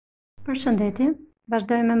Përshëndetje,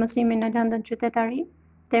 vazhdojmë me mësimin në lëndën qytetari.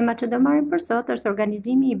 Tema që do marrim për sot është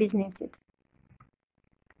organizimi i biznesit.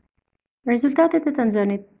 Rezultatet e të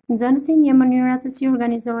nxënit. Nxënësi një mënyra se si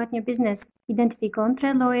organizohet një biznes. Identifikon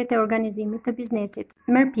 3 llojet e organizimit të biznesit.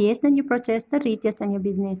 Merr pjesë në një proces të rritjes së një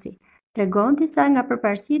biznesi. Tregon disa nga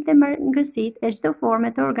përparësitë dhe mangësitë e çdo forme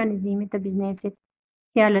të organizimit të biznesit.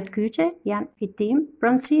 Fjalët kyçe janë fitim,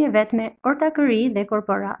 pronësi e vetme, ortakëri dhe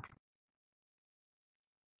korporat.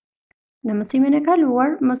 Në mësimin e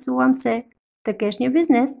kaluar, mësuam se të kesh një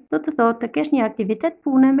biznes do të thotë të kesh një aktivitet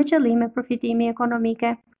pune me qëllime përfitimi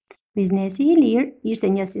ekonomike. Biznesi i lirë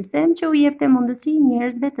ishte një sistem që u jepte mundësi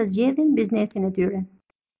njerëzve të zgjedhin biznesin e tyre.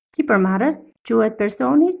 Sipërmarrës quhet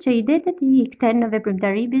personi që idetë e tij i kthen në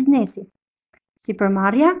veprimtari biznesi.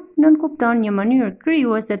 Sipërmarrja nënkupton një mënyrë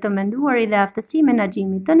krijuese të menduari dhe aftësi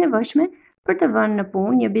menaxhimi të nevojshme për të vënë në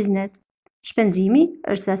punë një biznes. Shpenzimi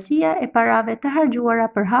është sasia e parave të harxhuara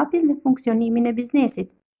për hapjen dhe funksionimin e biznesit.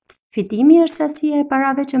 Fitimi është sasia e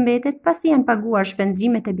parave që mbetet pasi janë paguar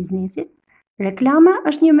shpenzimet e biznesit. Reklama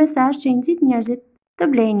është një mesazh që i nxit njerëzit të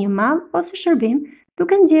blejnë një mall ose shërbim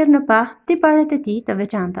duke nxjerrë në pa tiparet e tij të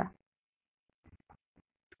veçanta.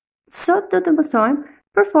 Sot do të mësojmë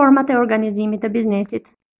për format e organizimit të biznesit.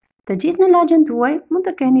 Të gjithë në lagjën tuaj mund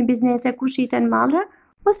të keni biznese ku shiten mallra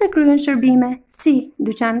ose kryen shërbime si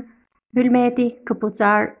dyqan bylmeti,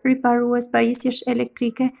 këpucar, riparues pajisjesh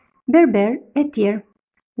elektrike, berber e tjerë.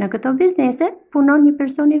 Në këto biznese punon një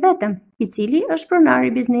person i vetëm, i cili është pronar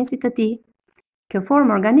i biznesit të tij. Kjo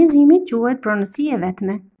formë organizimi quhet pronësi e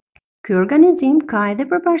vetme. Ky organizim ka edhe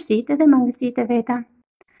përparësitë dhe mangësitë e veta.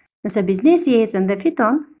 Nëse biznesi ecën dhe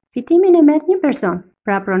fiton, fitimin e merr një person,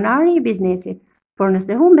 pra pronari i biznesit, por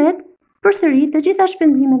nëse humbet, përsëri të gjitha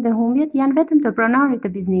shpenzimet dhe humbjet janë vetëm të pronarit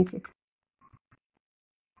të biznesit.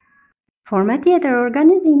 Forma tjetër e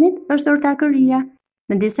organizimit është ortakëria.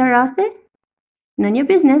 Në disa raste, në një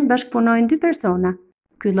biznes bashkëpunojnë 2 persona.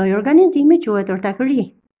 Ky lloj organizimi quhet ortakëri.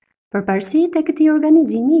 Përparësitë e këtij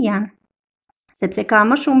organizimi janë: sepse ka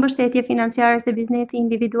më shumë mbështetje financiare se biznesi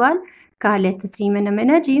individual, ka lehtësime në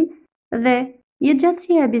menaxhim dhe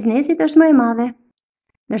jetëgjatësia e biznesit është më e madhe.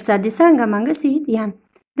 Ndërsa disa nga mangësitë janë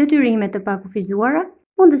detyrime të pakufizuara,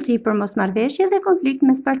 mundësi për mosmarrveshje dhe konflikt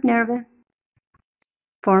mes partnerëve.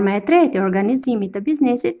 Forma e tretë e organizimit të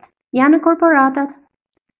biznesit janë korporatat.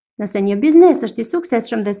 Nëse një biznes është i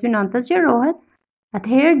suksesshëm dhe synon të zgjerohet,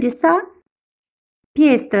 atëherë disa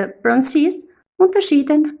pjesë të pronësisë mund të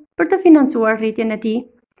shiten për të financuar rritjen e tij.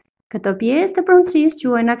 Këto pjesë të pronësisë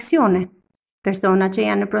quhen aksione. Personat që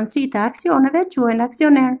janë në pronësi të aksioneve quhen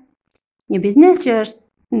aksioner. Një biznes që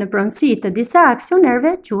është në pronësi të disa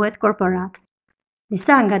aksionerëve quhet korporat.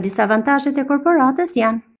 Disa nga disavantazhet e korporatës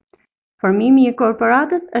janë: formimi i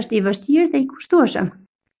korporatës është i vështirë dhe i kushtueshëm.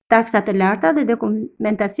 Taksa të larta dhe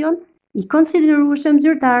dokumentacion i konsiderueshëm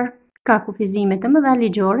zyrtar, ka kufizime të mëdha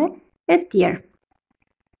ligjore e tjerë.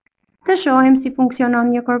 Të shohim si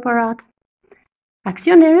funksionon një korporat.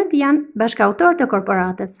 Aksionerët janë bashkautor të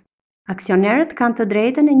korporatës. Aksionerët kanë të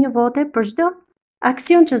drejtën e një vote për çdo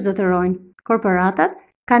aksion që zotërojnë. Korporatat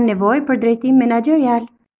kanë nevojë për drejtim menaxherial.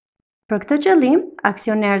 Për këtë qëllim,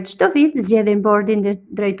 aksionerët çdo vit zgjedhin bordin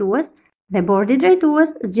drejtues dhe bordi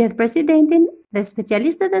drejtues zgjedh presidentin dhe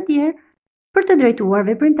specialistët e tjerë për të drejtuar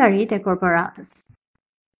veprimtaritë e korporatës.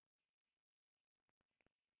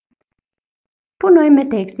 Punojmë me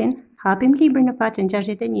tekstin, hapim librin në faqen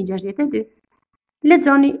 61-62.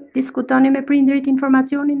 Lexoni, diskutoni me prindërit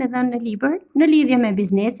informacionin e dhënë në libër në lidhje me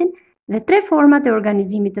biznesin dhe 3 format e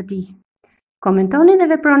organizimit të tij. Komentoni dhe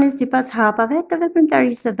veproni sipas hapave të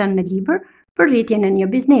veprimtarisë së dhënë në libër për rritjen e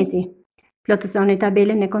një biznesi. Plotësoni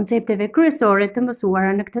tabelën e koncepteve kryesore të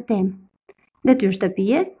mësuara në këtë temë. Detyrë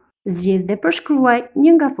shtëpie, zgjidh dhe përshkruaj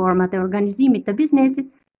një nga format e organizimit të biznesit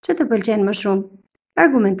që të pëlqen më shumë.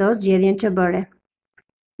 Argumento zgjedhjen që bëre.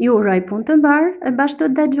 Ju uroj punë të mbarë e bashkë do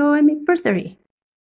të dëgjohemi përsëri.